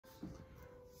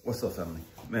What's up, family?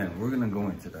 Man, we're gonna go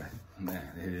in today.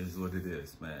 Man, it is what it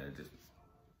is, man.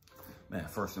 Man,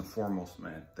 first and foremost,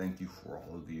 man, thank you for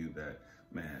all of you that,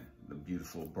 man, the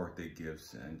beautiful birthday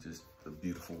gifts and just the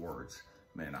beautiful words.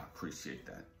 Man, I appreciate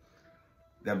that.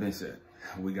 That being said,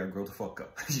 we gotta grow the fuck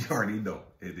up. You already know.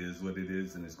 It is what it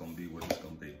is, and it's gonna be what it's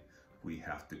gonna be. We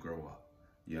have to grow up.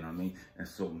 You know what I mean? And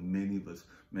so many of us,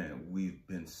 man, we've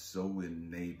been so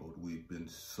enabled. We've been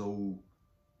so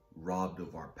robbed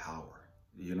of our power.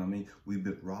 You know what I mean? We've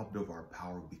been robbed of our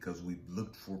power because we've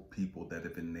looked for people that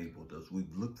have enabled us. We've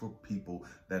looked for people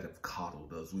that have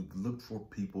coddled us. We've looked for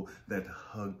people that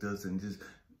hugged us and just,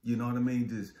 you know what I mean?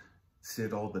 Just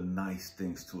said all the nice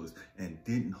things to us and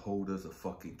didn't hold us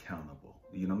fucking accountable.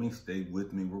 You know what I mean? Stay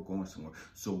with me. We're going somewhere.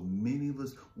 So many of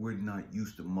us, we're not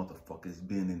used to motherfuckers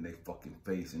being in their fucking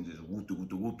face and just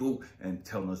woo-doo and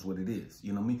telling us what it is.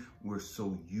 You know what I mean? We're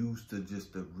so used to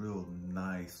just the real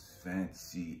nice,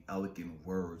 fancy, elegant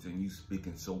words and you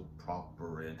speaking so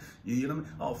proper and you know what I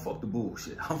mean? Oh, fuck the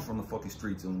bullshit. I'm from the fucking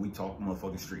streets and we talk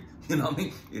motherfucking street. You know what I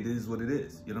mean? It is what it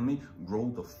is. You know what I mean? Grow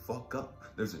the fuck up.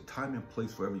 There's a time and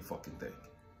place for every fucking thing.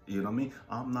 You know what I mean?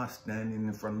 I'm not standing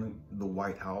in front of the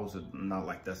White House. Not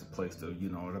like that's a place to, you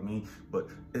know what I mean? But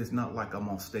it's not like I'm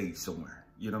on stage somewhere.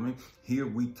 You know what I mean? Here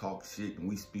we talk shit and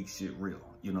we speak shit real.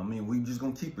 You know what I mean? We just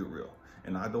gonna keep it real.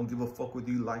 And I don't give a fuck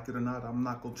whether you like it or not. I'm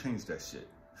not gonna change that shit.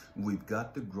 We've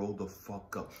got to grow the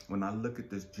fuck up. When I look at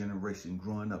this generation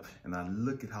growing up and I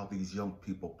look at how these young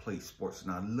people play sports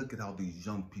and I look at how these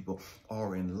young people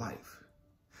are in life,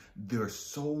 they're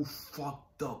so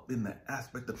fucked up in the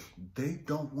aspect of they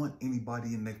don't want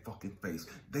anybody in their fucking face.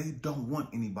 They don't want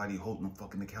anybody holding them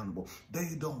fucking accountable.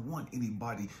 They don't want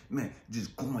anybody, man,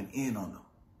 just going in on them.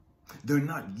 They're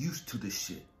not used to this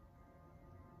shit.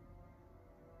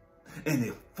 And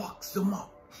it fucks them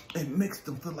up. It makes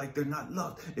them feel like they're not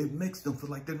loved. It makes them feel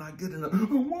like they're not good enough.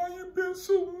 Why you been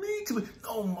so mean to me?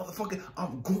 No, motherfucker,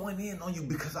 I'm going in on you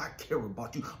because I care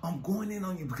about you. I'm going in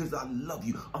on you because I love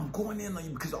you. I'm going in on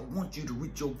you because I want you to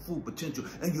reach your full potential.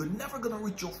 And you're never going to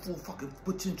reach your full fucking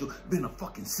potential being a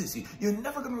fucking sissy. You're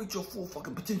never going to reach your full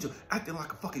fucking potential acting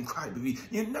like a fucking crybaby.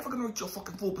 You're never going to reach your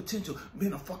fucking full potential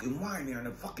being a fucking whiner and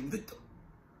a fucking victim.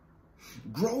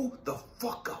 Grow the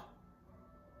fuck up.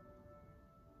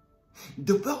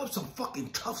 Develop some fucking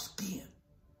tough skin.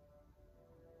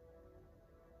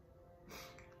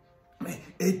 Man,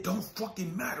 it don't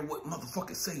fucking matter what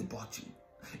motherfuckers say about you.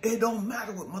 It don't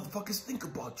matter what motherfuckers think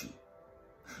about you.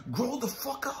 Grow the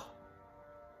fuck up.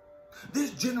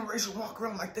 This generation walk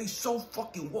around like they so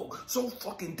fucking woke, so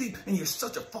fucking deep, and you're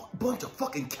such a bunch of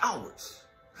fucking cowards.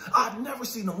 I've never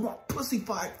seen a more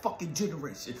pussified fucking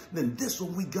generation than this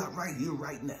one we got right here,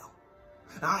 right now.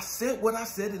 I said what I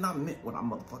said and I meant what I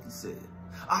motherfucking said.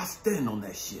 I stand on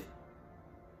that shit.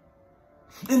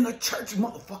 In the church,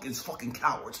 motherfuckers fucking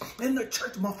cowards. In the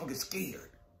church, motherfuckers scared.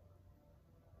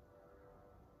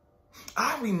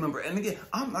 I remember, and again,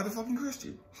 I'm not a fucking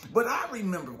Christian, but I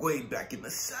remember way back in the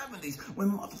 70s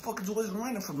when motherfuckers wasn't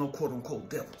running from no quote-unquote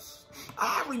devils.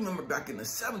 I remember back in the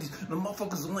 70s when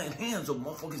motherfuckers were laying hands on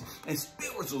motherfuckers and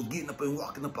spirits was getting up and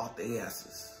walking up out their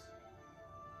asses.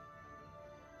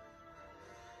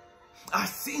 I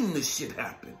seen this shit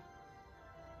happen.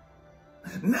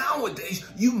 Nowadays,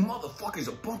 you motherfuckers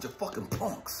are a bunch of fucking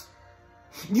punks.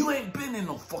 You ain't been in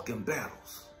no fucking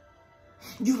battles.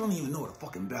 You don't even know what a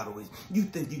fucking battle is. You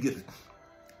think you get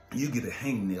a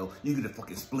hangnail, you get a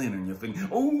fucking splinter in your finger.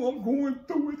 Oh, I'm going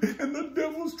through it, and the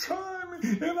devil's trying me,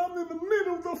 and I'm in the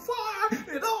middle of the fire,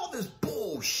 and all this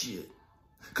bullshit.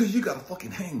 Because you got a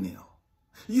fucking hangnail.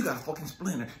 You got a fucking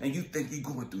splinter, and you think you're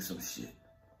going through some shit.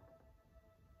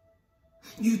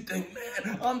 You think,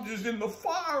 man, I'm just in the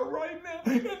fire right now,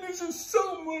 and there's just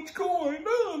so much going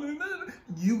on. And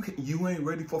you ain't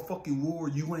ready for fucking war.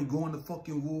 You ain't going to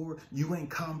fucking war. You ain't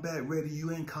combat ready.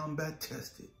 You ain't combat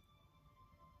tested.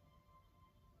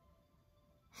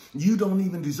 You don't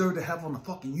even deserve to have on a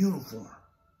fucking uniform.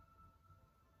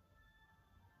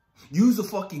 You's a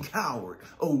fucking coward,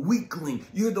 a weakling.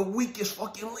 You're the weakest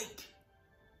fucking link.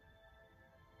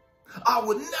 I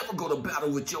would never go to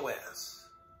battle with your ass.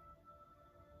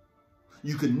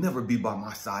 You could never be by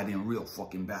my side in real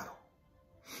fucking battle.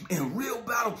 In real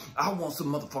battle, I want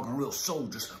some motherfucking real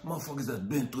soldiers. Motherfuckers that's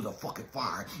been through the fucking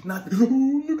fire. Not,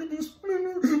 oh, look at this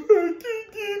splinter. I can't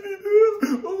get it.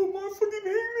 Oh, my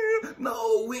fucking hangman.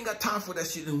 No, we ain't got time for that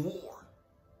shit in war.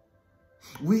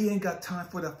 We ain't got time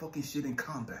for that fucking shit in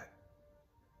combat.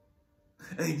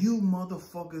 And you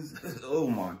motherfuckers, oh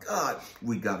my God,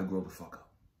 we gotta grow the fuck up.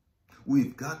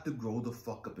 We've got to grow the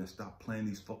fuck up and stop playing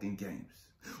these fucking games.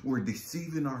 We're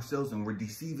deceiving ourselves and we're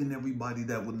deceiving everybody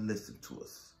that would listen to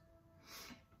us.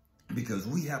 Because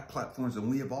we have platforms and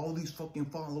we have all these fucking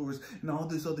followers and all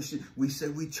this other shit. We say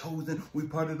we chosen, we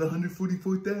part of the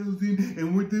 144,000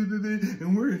 and we're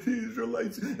and we're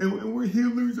Israelites and we're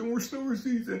healers and we're star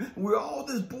seeds and we're all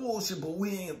this bullshit, but we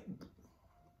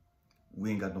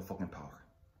ain't got no fucking power.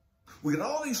 We got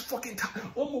all these fucking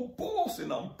I'm a boss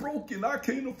and I'm broken. I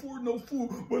can't afford no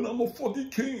food, but I'm a fucking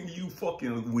king. You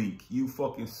fucking weak. You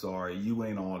fucking sorry. You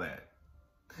ain't all that.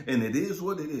 And it is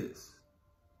what it is.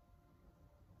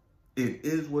 It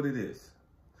is what it is.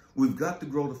 We've got to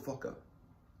grow the fuck up.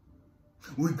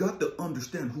 We've got to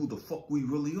understand who the fuck we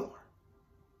really are.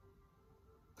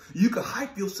 You can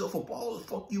hype yourself up all the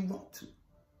fuck you want to.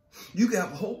 You can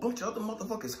have a whole bunch of other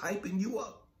motherfuckers hyping you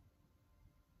up.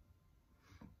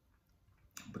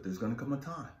 But there's going to come a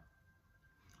time.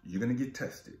 You're going to get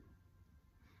tested.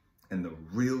 And the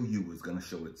real you is going to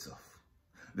show itself.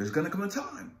 There's going to come a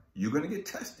time. You're going to get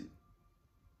tested.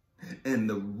 And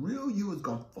the real you is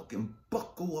going to fucking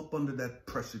buckle up under that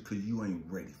pressure because you ain't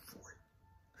ready for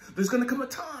it. There's going to come a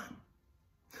time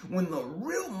when the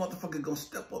real motherfucker going to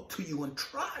step up to you and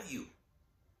try you.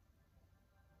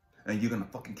 And you're going to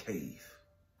fucking cave.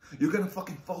 You're going to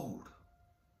fucking fold.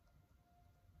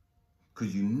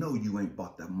 Because you know you ain't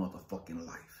bought that motherfucking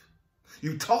life.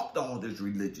 You talked all this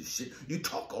religious shit. You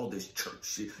talk all this church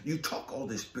shit. You talk all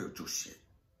this spiritual shit.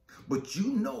 But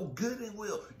you know good and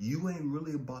well, you ain't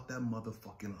really about that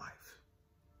motherfucking life.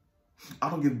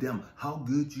 I don't give a damn how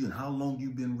good you and how long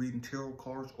you've been reading tarot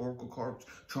cards, oracle cards,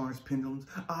 charms, pendulums.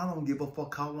 I don't give a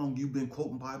fuck how long you've been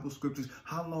quoting Bible scriptures,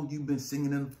 how long you've been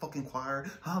singing in the fucking choir,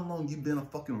 how long you've been a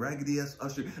fucking raggedy ass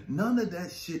usher. None of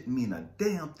that shit mean a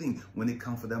damn thing when it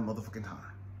comes for that motherfucking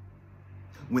time.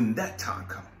 When that time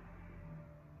comes,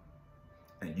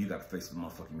 and you got to face the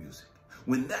motherfucking music.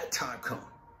 When that time comes,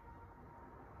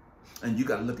 and you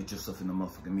got to look at yourself in the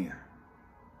motherfucking mirror.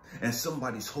 And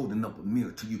somebody's holding up a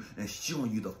mirror to you and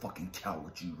showing you the fucking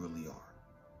coward you really are.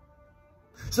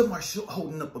 Somebody's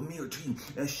holding up a mirror to you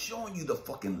and showing you the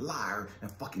fucking liar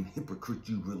and fucking hypocrite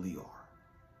you really are.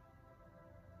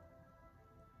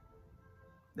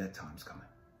 That time's coming.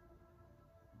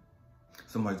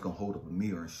 Somebody's going to hold up a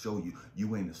mirror and show you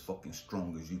you ain't as fucking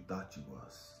strong as you thought you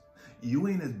was. You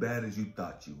ain't as bad as you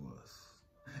thought you was.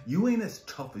 You ain't as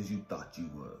tough as you thought you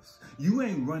was. You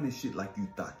ain't running shit like you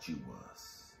thought you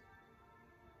was.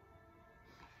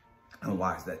 And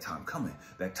why is that time coming?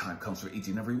 That time comes for each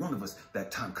and every one of us.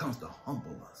 That time comes to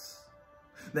humble us.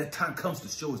 That time comes to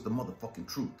show us the motherfucking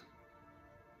truth.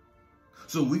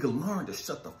 So we can learn to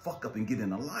shut the fuck up and get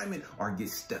in alignment or get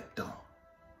stepped on.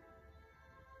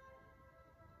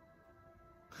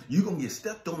 You gonna get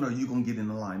stepped on or you gonna get in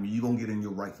alignment. You gonna get in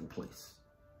your rightful place.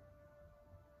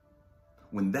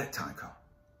 When that time comes.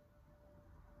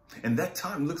 And that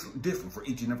time looks different for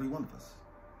each and every one of us.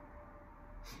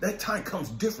 That time comes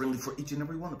differently for each and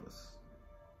every one of us.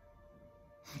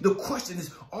 The question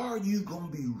is, are you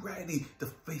going to be ready to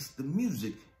face the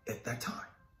music at that time?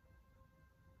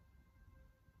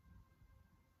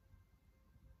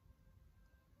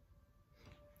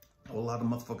 A lot of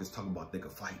motherfuckers talk about they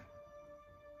could fight.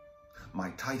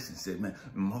 Mike Tyson said, man,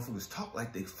 motherfuckers talk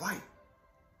like they fight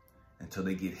until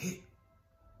they get hit.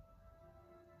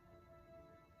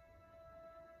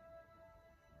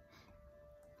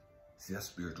 See, that's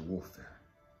spiritual warfare.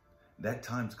 That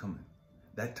time's coming.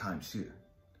 That time's here.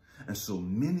 And so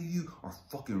many of you are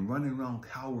fucking running around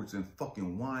cowards and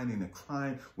fucking whining and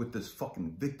crying with this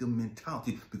fucking victim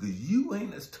mentality because you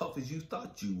ain't as tough as you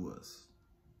thought you was.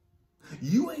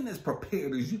 You ain't as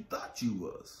prepared as you thought you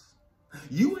was.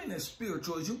 You ain't as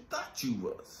spiritual as you thought you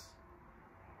was.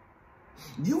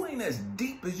 You ain't as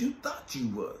deep as you thought you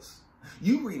was.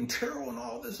 You reading tarot and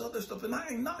all this other stuff, and I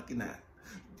ain't knocking that.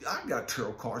 I got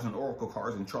tarot cards and oracle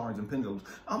cards and charms and pendulums.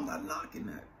 I'm not knocking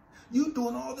that. You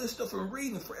doing all this stuff and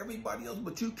reading for everybody else,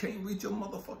 but you can't read your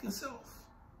motherfucking self.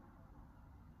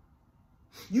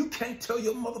 You can't tell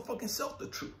your motherfucking self the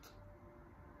truth.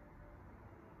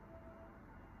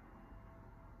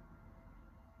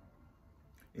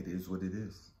 It is what it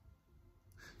is.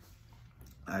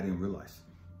 I didn't realize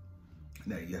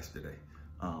that yesterday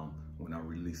when I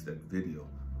released that video,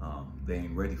 they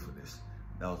ain't ready for this.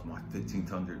 That was my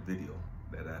 1500 video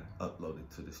that I uploaded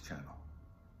to this channel.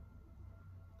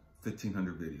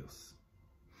 1500 videos.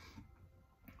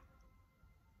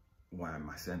 Why am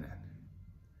I saying that?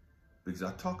 Because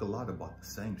I talk a lot about the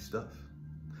same stuff.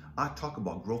 I talk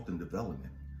about growth and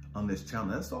development on this channel.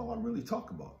 That's all I really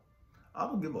talk about. I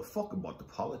don't give a fuck about the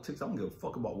politics. I don't give a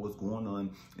fuck about what's going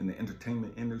on in the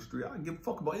entertainment industry. I don't give a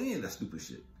fuck about any of that stupid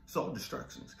shit. It's all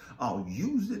distractions. I'll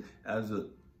use it as a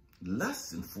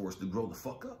lesson for us to grow the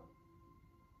fuck up.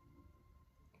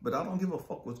 But I don't give a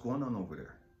fuck what's going on over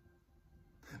there.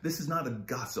 This is not a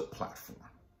gossip platform.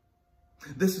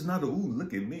 This is not a, ooh,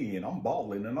 look at me and I'm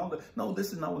balling and all that. No,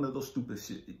 this is not one of those stupid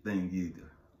shit things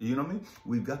either. You know what I mean?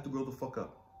 We've got to grow the fuck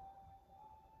up.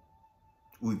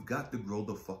 We've got to grow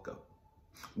the fuck up.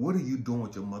 What are you doing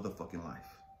with your motherfucking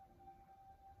life?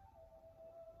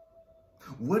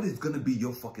 What is going to be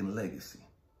your fucking legacy?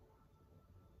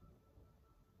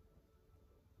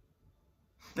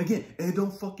 Again, it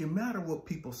don't fucking matter what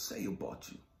people say about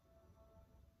you.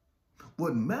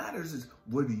 What matters is,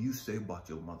 what do you say about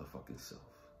your motherfucking self?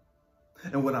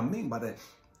 And what I mean by that,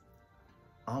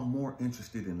 I'm more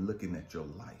interested in looking at your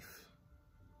life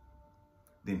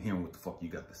than hearing what the fuck you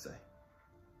got to say.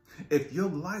 If your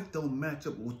life don't match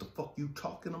up with what the fuck you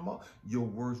talking about, your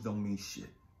words don't mean shit.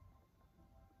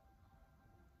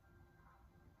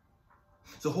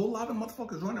 So a whole lot of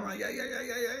motherfuckers running around, yeah,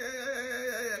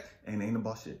 and ain't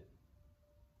about shit.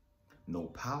 No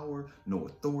power, no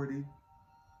authority,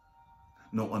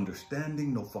 no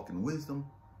understanding, no fucking wisdom.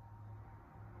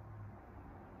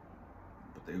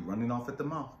 But they running off at the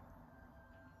mouth.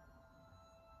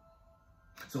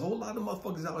 So a whole lot of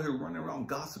motherfuckers out here running around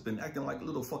gossiping, acting like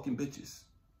little fucking bitches.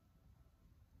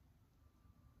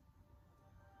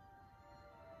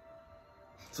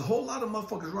 So a whole lot of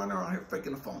motherfuckers running around here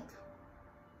faking the funk.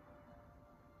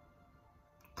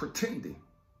 Pretending.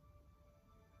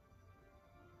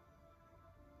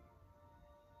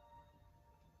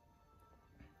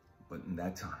 But in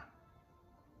that time,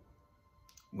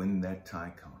 when that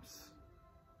time comes,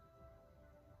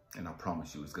 and I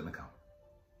promise you it's going to come,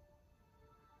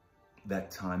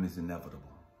 that time is inevitable.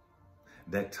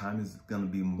 That time is going to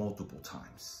be multiple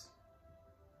times.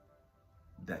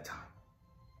 That time.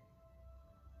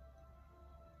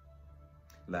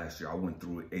 Last year, I went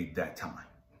through that time.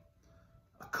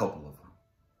 A couple of them.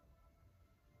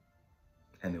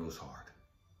 And it was hard.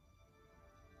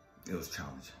 It was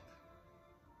challenging.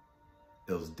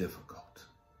 It was difficult.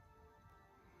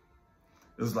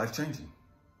 It was life-changing.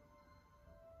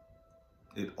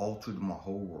 It altered my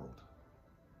whole world.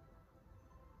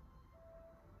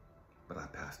 But I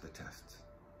passed the tests.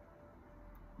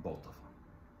 Both of them.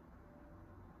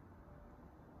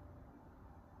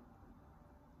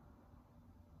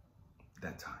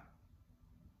 That time.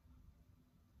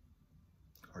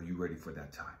 Are you ready for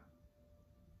that time?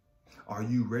 Are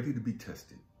you ready to be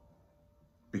tested?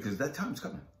 Because that time's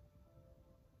coming.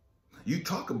 You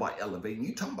talk about elevating,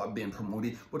 you talk about being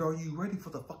promoted, but are you ready for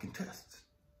the fucking tests?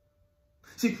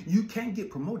 See, you can't get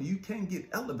promoted, you can't get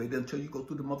elevated until you go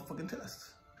through the motherfucking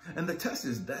tests. And the test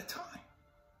is that time.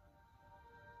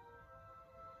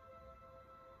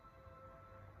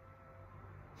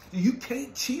 You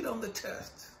can't cheat on the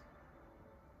test.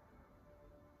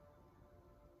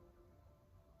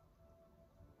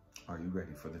 Are you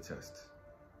ready for the test?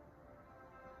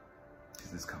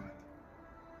 Because it's coming.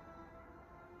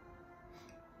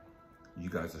 You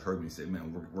guys have heard me say,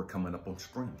 man, we're coming up on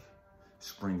spring.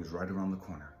 Spring is right around the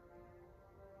corner.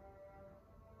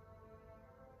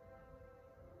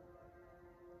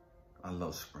 I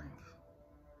love spring.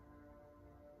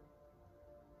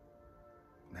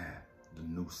 Man, the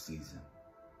new season.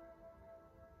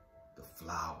 The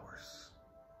flowers.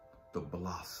 The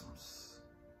blossoms.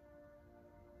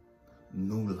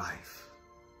 New life.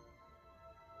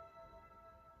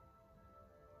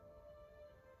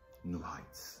 New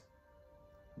heights.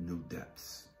 New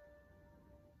depths.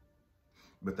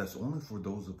 But that's only for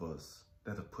those of us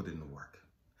that have put in the work.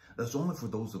 That's only for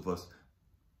those of us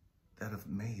that have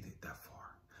made it that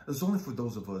far. It's only for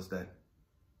those of us that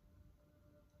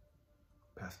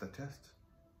passed that test.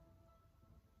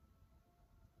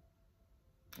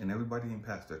 And everybody ain't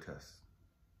passed their test.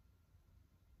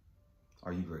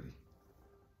 Are you ready?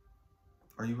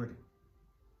 Are you ready?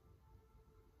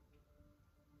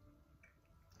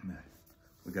 Man,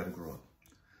 we got to grow up.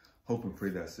 Hope and pray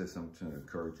that I said something to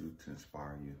encourage you, to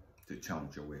inspire you, to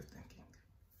challenge your way of thinking.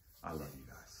 I love you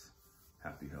guys.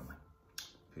 Happy healing.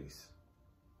 Peace.